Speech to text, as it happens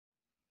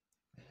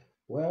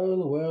Well,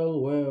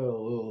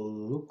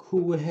 look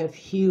who we have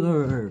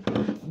here.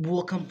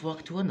 Welcome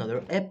back to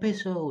another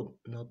episode.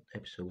 Not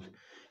episode.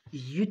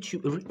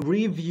 YouTube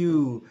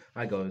review.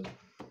 I got it.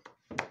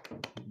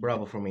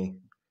 Bravo for me.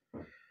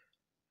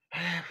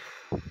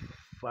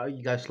 Well,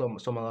 you guys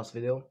saw my last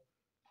video.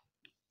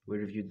 We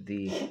reviewed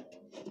the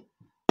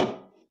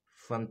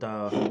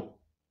Fanta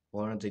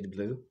Orange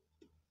Blue.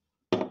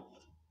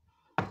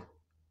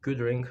 Good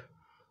drink.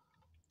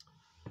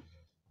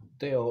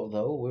 Today,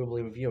 although, we'll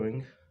be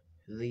reviewing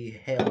the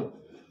Hell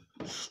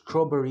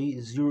Strawberry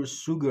Zero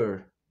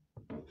Sugar.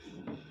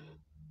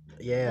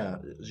 Yeah,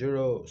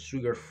 zero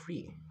sugar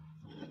free.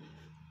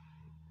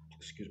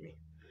 Excuse me.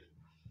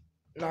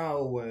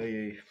 Now,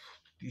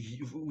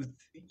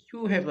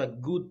 you have a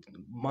good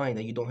mind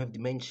and you don't have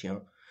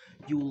dementia,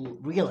 you'll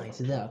realize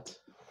that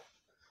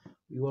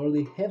you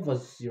already have a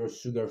zero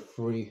sugar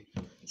free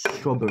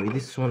strawberry.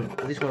 This one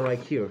right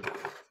here.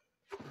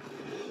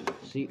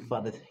 See,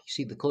 but you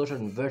see the colors are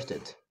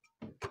inverted.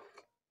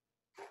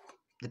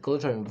 The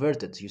colors are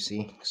inverted, you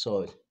see,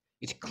 so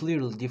it's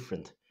clearly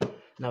different.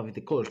 Now with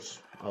the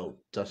colors, oh,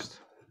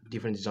 just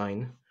different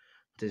design,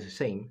 it's the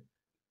same,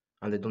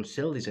 and they don't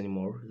sell this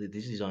anymore.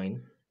 This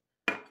design.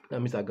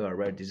 That means I got a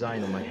rare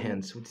design on my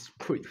hands, which is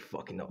pretty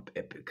fucking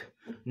epic.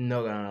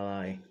 Not gonna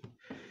lie.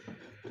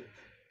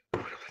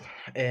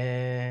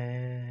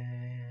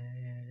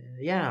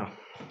 Yeah.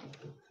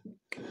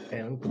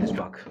 And let me put this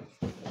back.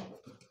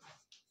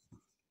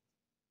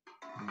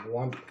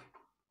 One.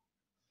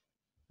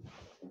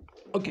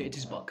 Okay, it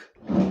is back.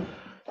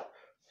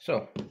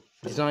 So,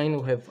 design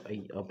we have a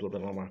blah, blah,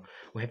 blah, blah.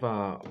 We have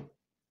a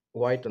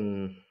white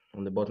on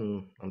the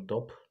bottom on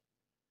top.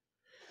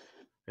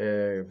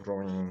 How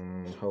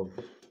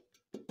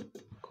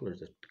color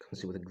is it? You can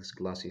see with these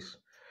glasses.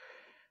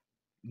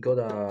 Got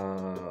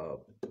a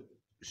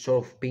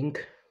sort of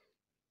pink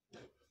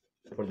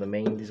for the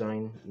main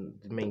design,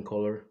 the main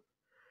color.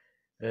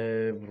 Got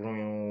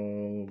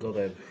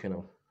a,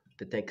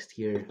 the text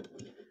here.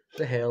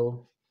 The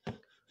hell.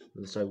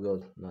 So I've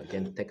got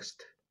again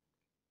text,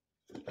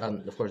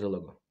 and of course the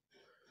logo.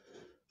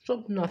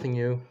 So nothing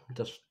new,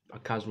 just a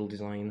casual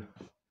design.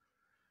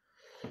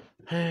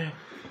 So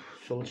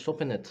let's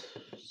open it,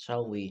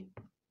 shall we?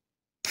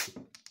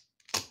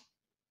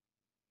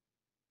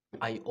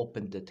 I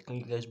opened it. Can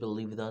you guys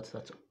believe that?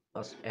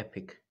 That's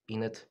epic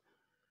in it.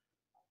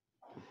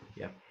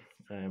 Yeah.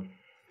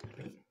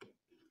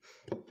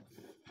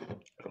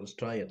 Let's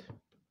try it.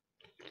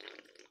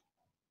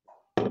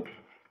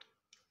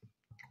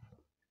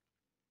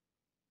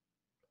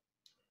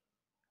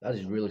 That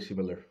is really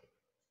similar.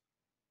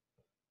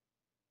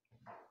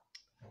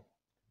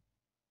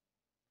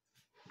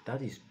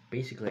 That is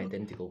basically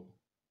identical.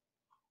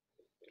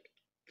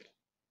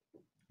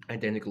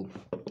 Identical.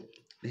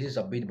 This is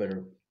a bit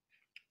better.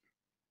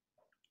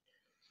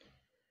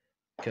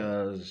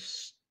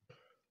 Because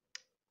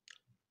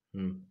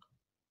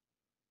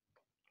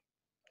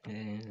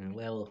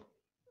well,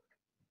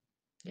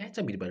 yeah, it's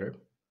a bit better.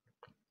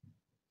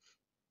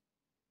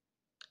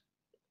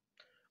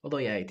 Although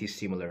yeah, it is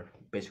similar,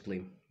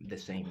 basically the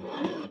same.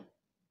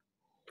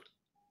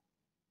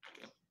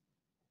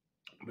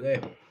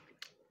 But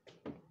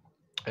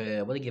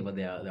what do you give it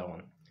the other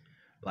one?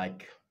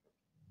 Like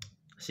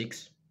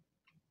 6.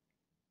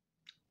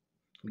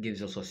 It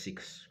gives also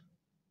 6.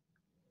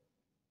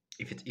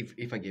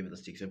 If I gave it a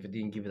 6, if I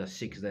didn't give it a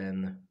 6,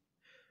 then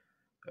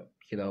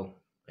you know,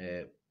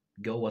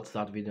 go watch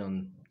that video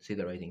and see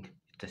the rating.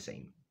 It's the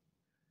same.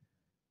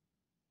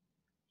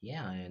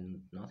 Yeah,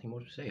 and nothing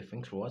more to say.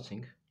 Thanks for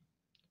watching,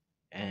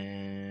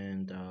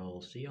 and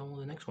I'll see you on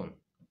the next one.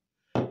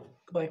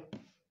 Goodbye.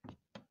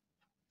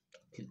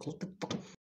 Close the fuck